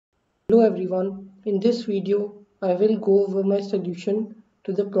Hello everyone, in this video I will go over my solution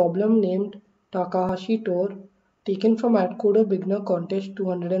to the problem named Takahashi Tour taken from Atcoder Beginner Contest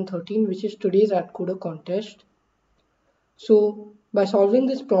 213, which is today's Atcoder contest. So by solving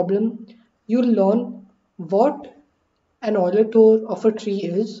this problem you'll learn what an Euler Tour of a tree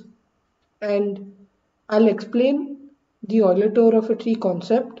is, and I'll explain the Euler Tour of a tree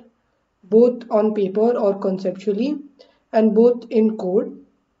concept both on paper or conceptually and both in code.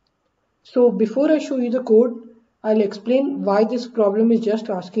 So before I show you the code, I'll explain why this problem is just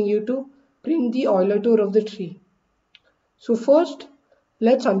asking you to print the Euler Tour of the tree. So first,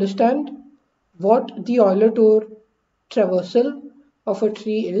 let's understand what the Euler Tour traversal of a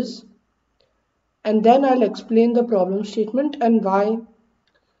tree is, and then I'll explain the problem statement and why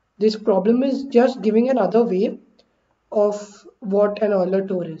this problem is just giving another way of what an Euler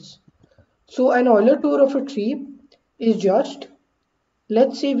Tour is. So an Euler Tour of a tree is just,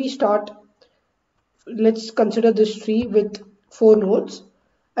 let's say let's consider this tree with 4 nodes,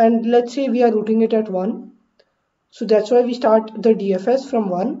 and let's say we are routing it at 1. So that's why we start the DFS from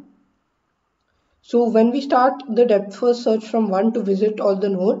 1. So when we start the depth first search from 1 to visit all the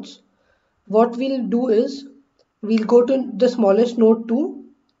nodes, what we'll do is we'll go to the smallest node 2,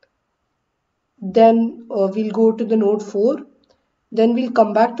 then we'll go to the node 4, then we'll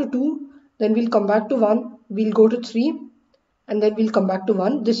come back to 2, then we'll come back to 1, we'll go to 3, and then we'll come back to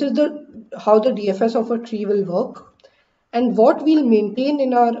 1. This is how the DFS of a tree will work. And what we'll maintain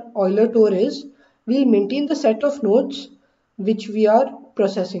in our Euler Tour is we'll maintain the set of nodes which we are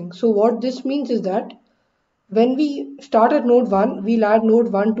processing. So what this means is that when we start at node 1, we'll add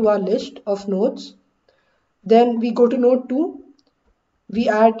node 1 to our list of nodes. Then we go to node 2, we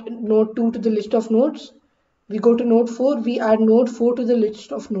add node 2 to the list of nodes. We go to node 4, we add node 4 to the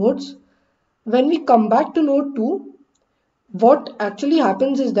list of nodes. When we come back to node 2, what actually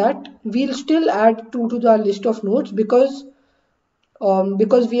happens is that we'll still add 2 to our list of nodes because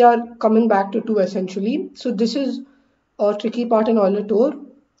we are coming back to 2 essentially. So this is a tricky part in Euler Tour.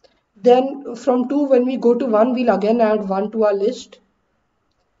 Then from 2, when we go to 1, we'll again add 1 to our list.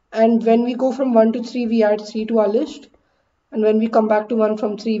 And when we go from 1 to 3, we add 3 to our list. And when we come back to 1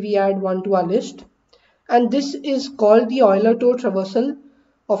 from 3, we add 1 to our list. And this is called the Euler Tour Traversal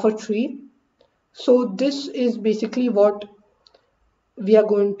of a tree. So this is basically what we are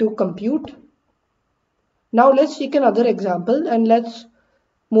going to compute. Now let's take another example and let's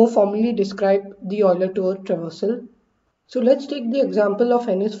more formally describe the Euler Tour traversal. So let's take the example of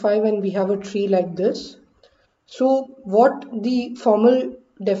n is 5 and we have a tree like this. So what the formal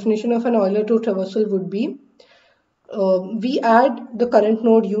definition of an Euler Tour traversal would be, we add the current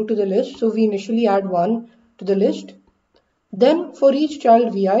node u to the list. So we initially add 1 to the list. Then for each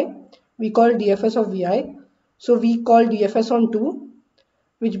child vi, we call DFS of vi. So we call DFS on 2,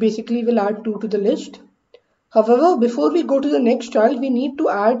 which basically will add 2 to the list. However, before we go to the next child, we need to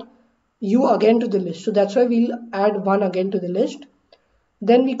add u again to the list. So that's why we'll add 1 again to the list.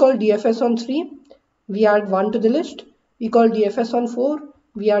 Then we call DFS on 3, we add 1 to the list. We call DFS on 4,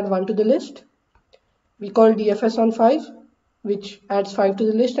 we add 1 to the list. We call DFS on 5, which adds 5 to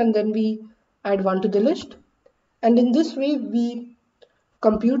the list, and then we add 1 to the list. And in this way, we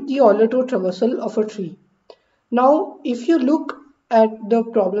compute the Euler Tour traversal of a tree. Now, if you look at the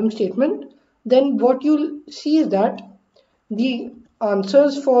problem statement, then what you'll see is that the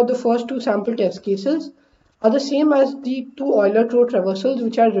answers for the first 2 sample test cases are the same as the 2 Euler Tour traversals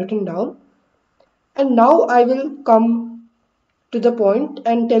which are written down. And now I will come to the point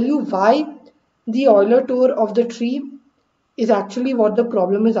and tell you why the Euler Tour of the tree is actually what the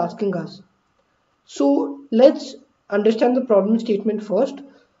problem is asking us. So let's understand the problem statement first.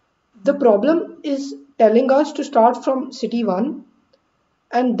 The problem is telling us to start from city 1,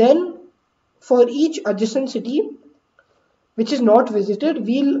 and then for each adjacent city which is not visited,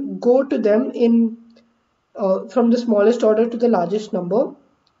 we'll go to them in from the smallest order to the largest number.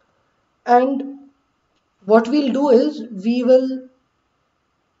 And what we'll do is we will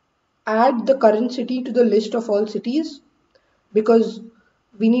add the current city to the list of all cities, because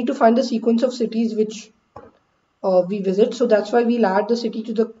we need to find the sequence of cities which we visit. So that's why we'll add the city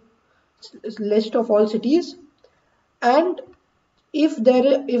to the list of all cities. And if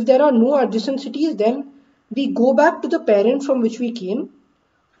there are no adjacent cities, then we go back to the parent from which we came,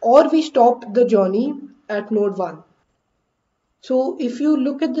 or we stop the journey at node 1. So if you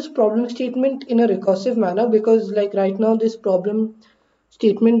look at this problem statement in a recursive manner, because like right now this problem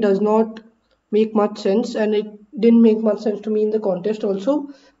statement does not make much sense, and it didn't make much sense to me in the contest also,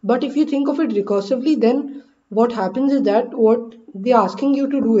 but if you think of it recursively, then what happens is that what they're asking you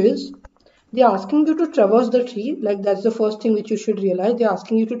to do is They're asking you to traverse the tree. Like, that's the first thing which you should realize. They're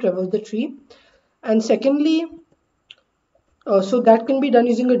asking you to traverse the tree. And secondly, so that can be done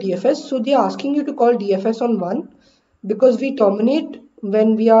using a DFS. So they're asking you to call DFS on 1 because we terminate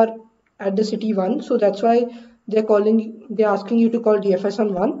when we are at the city 1. So that's why they're asking you to call DFS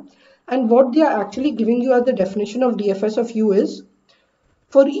on 1. And what they are actually giving you as the definition of DFS of U is,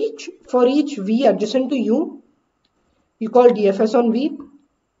 for each V adjacent to U, you call DFS on V.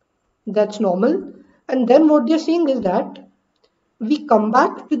 That's normal. And then what they're saying is that we come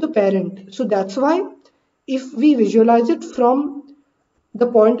back to the parent. So that's why if we visualize it from the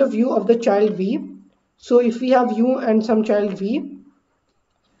point of view of the child V, so if we have U and some child V,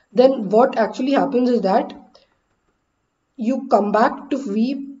 then what actually happens is that you come back to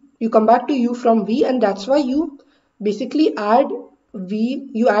U from V, and that's why you basically add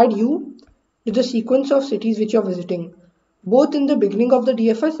U to the sequence of cities which you're visiting, both in the beginning of the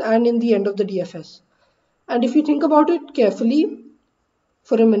DFS and in the end of the DFS. And if you think about it carefully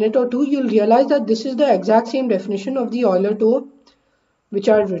for a minute or two, you'll realize that this is the exact same definition of the Euler Tour which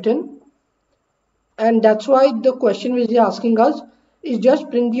I had written. And that's why the question which they're asking us is just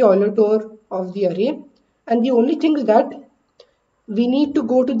print the Euler Tour of the array. And the only thing is that we need to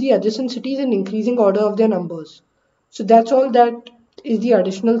go to the adjacent cities in increasing order of their numbers. So that's all that is the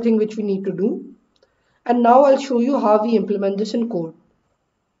additional thing which we need to do. And now I'll show you how we implement this in code.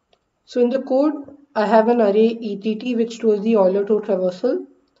 So in the code, I have an array ETT which stores the Euler Tour Traversal.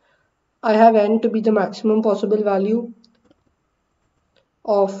 I have n to be the maximum possible value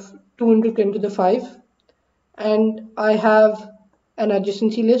of 2 into 10 to the 5, and I have an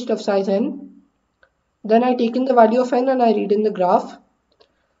adjacency list of size n. Then I take in the value of n and I read in the graph,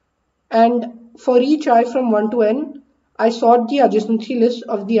 and for each I from 1 to n, I sort the adjacency list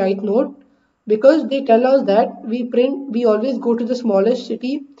of the ith node, because they tell us that we always go to the smallest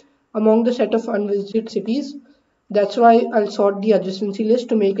city among the set of unvisited cities. That's why I'll sort the adjacency list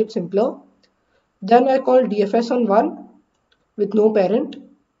to make it simpler. Then I call DFS on 1 with no parent.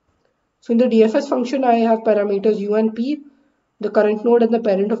 So in the DFS function, I have parameters U and P, the current node and the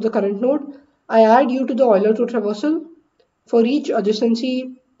parent of the current node. I add U to the Euler Tour Traversal for each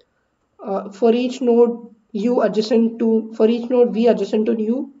adjacency, for each node V adjacent to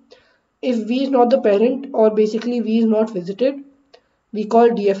U. If V is not the parent, or basically V is not visited, we call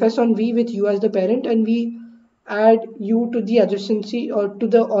DFS on V with U as the parent, and we add U to the adjacency or to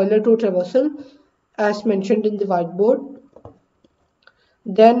the Euler Tour Traversal as mentioned in the whiteboard.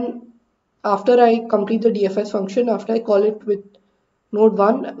 Then after I complete the DFS function, after I call it with node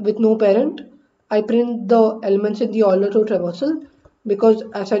 1 with no parent, I print the elements in the Euler Tour Traversal, because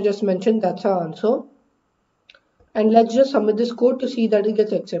as I just mentioned, that's our answer. And let's just submit this code to see that it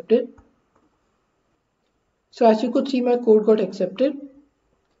gets accepted. So as you could see, my code got accepted.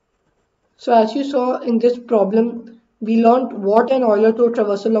 So as you saw in this problem, we learned what an Euler Tour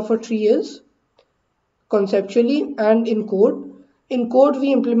Traversal of a tree is conceptually and in code. In code,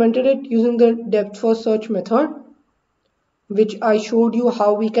 we implemented it using the depth first search method, which I showed you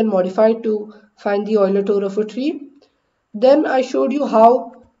how we can modify to find the Euler Tour of a tree. Then I showed you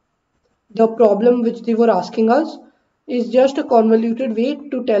how the problem which they were asking us is just a convoluted way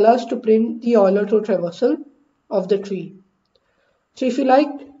to tell us to print the Euler Tour Traversal of the tree. So if you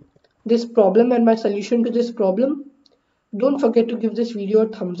liked this problem and my solution to this problem, don't forget to give this video a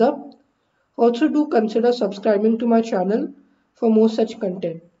thumbs up. Also do consider subscribing to my channel for more such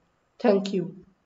content. Thank you.